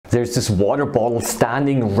There's this water bottle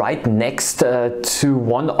standing right next to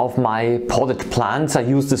one of my potted plants. I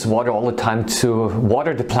use this water all the time to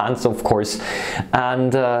water the plants, of course,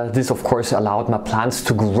 and this of course allowed my plants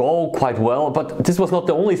to grow quite well. But this was not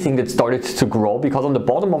the only thing that started to grow, because on the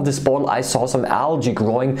bottom of this bottle I saw some algae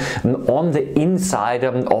growing on the inside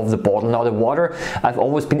of the bottle. Now the water I've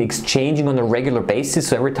always been exchanging on a regular basis,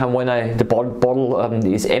 so every time when the bottle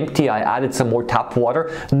is empty I added some more tap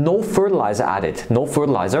water. No fertilizer added, no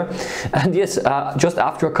fertilizer. And yes, just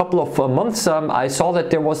after a couple of months I saw that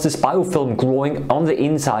there was this biofilm growing on the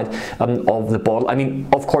inside of the bottle. I mean,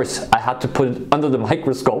 of course I had to put it under the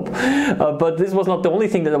microscope, but this was not the only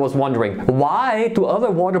thing that I was wondering. Why do other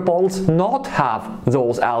water bottles not have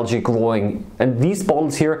those algae growing? And these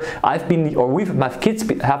bottles here my kids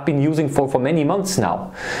have been using for many months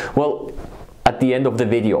now. Well, at the end of the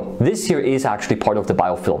video, this here is actually part of the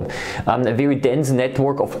biofilm, a very dense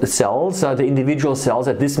network of cells. The individual cells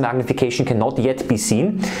at this magnification cannot yet be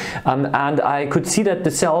seen, and I could see that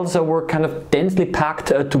the cells were kind of densely packed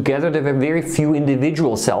together. There were very few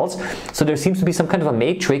individual cells, so there seems to be some kind of a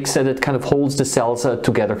matrix that kind of holds the cells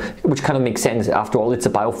together, which kind of makes sense. After all, it's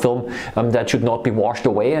a biofilm that should not be washed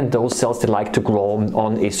away, and those cells, they like to grow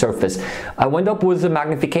on a surface. I went up with the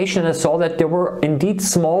magnification and I saw that there were indeed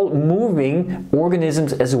small moving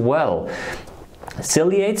organisms as well.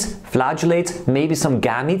 Ciliates, flagellates, maybe some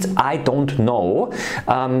gametes, I don't know.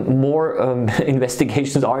 More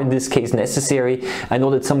investigations are in this case necessary. I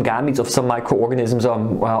know that some gametes of some microorganisms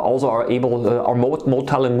also are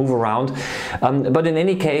motile and move around. But in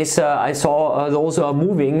any case, I saw those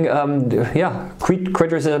moving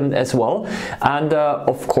critters as well. And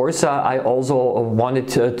of course, I also wanted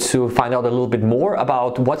to find out a little bit more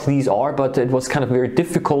about what these are, but it was kind of very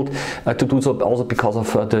difficult to do so, also because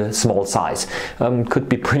of the small size. Could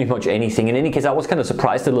be pretty much anything. In any case, I was kind of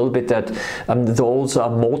surprised a little bit that those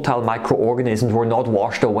motile microorganisms were not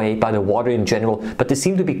washed away by the water in general, but they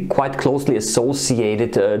seem to be quite closely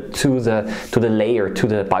associated to the layer, to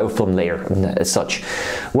the biofilm layer as such.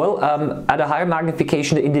 Well, at a higher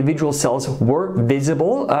magnification, the individual cells were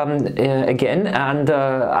visible again, and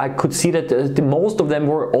I could see that most of them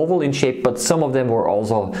were oval in shape, but some of them were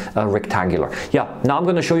also rectangular. Yeah, now I'm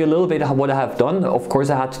going to show you a little bit of what I have done. Of course,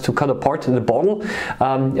 I had to cut apart the bottle.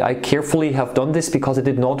 I carefully have done this because I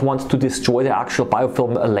did not want to destroy the actual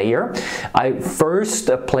biofilm layer. I first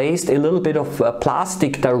placed a little bit of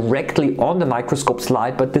plastic directly on the microscope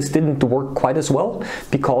slide, but this didn't work quite as well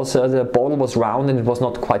because the bottle was round and it was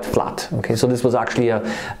not quite flat. Okay, so this was actually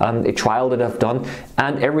a trial that I've done,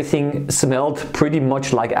 and everything smelled pretty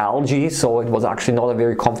much like algae, so it was actually not a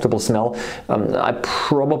very comfortable smell. I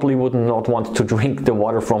probably would not want to drink the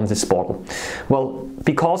water from this bottle. Well,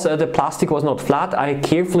 because the plastic was not flat, I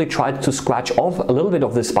carefully tried to scratch off a little bit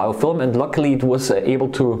of this biofilm, and luckily it was able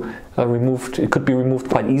to it could be removed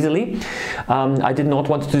quite easily. I did not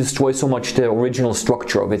want to destroy so much the original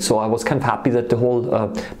structure of it, so I was kind of happy that the whole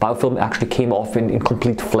biofilm actually came off in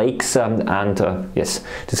complete flakes, yes,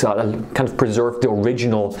 this kind of preserved the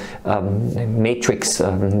original matrix a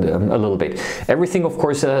little bit. Everything, of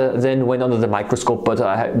course, then went under the microscope, but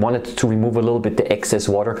I wanted to remove a little bit the excess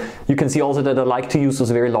water. You can see also that I like to use those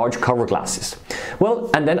very large cover glasses. Well,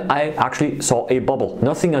 and then I actually saw a bubble.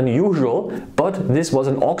 Nothing unusual, but this was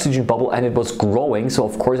an oxygen bubble and it was growing, so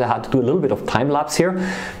of course I had to do a little bit of time lapse here.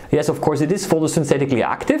 Yes, of course it is photosynthetically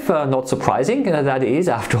active, not surprising that is.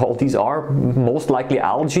 After all, these are most likely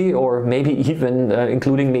algae, or maybe even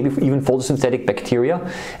including maybe even photosynthetic bacteria.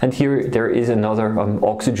 And here there is another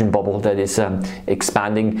oxygen bubble that is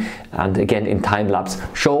expanding, and again in time lapse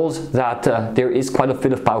shows that there is quite a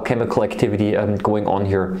bit of biochemical activity going on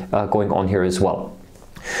here as well.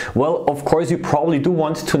 Well, of course you probably do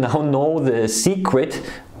want to now know the secret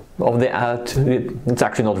of it's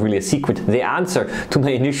actually not really a secret, the answer to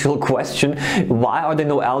my initial question, why are there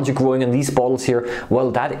no algae growing in these bottles here?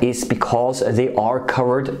 Well, that is because they are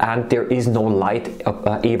covered and there is no light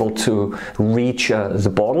able to reach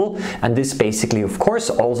the bottle, and this basically of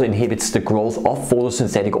course also inhibits the growth of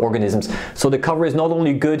photosynthetic organisms. So the cover is not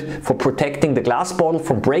only good for protecting the glass bottle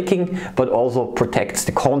from breaking, but also protects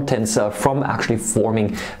the contents from actually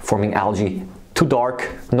forming algae. Too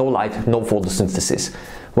dark, no light, no photosynthesis.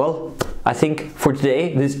 Well, I think for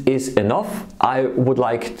today this is enough. I would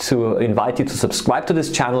like to invite you to subscribe to this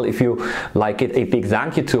channel if you like it. A big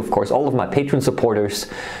thank you to, of course, all of my Patreon supporters.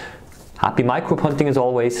 Happy microbe hunting as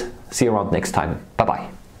always. See you around next time. Bye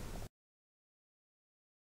bye.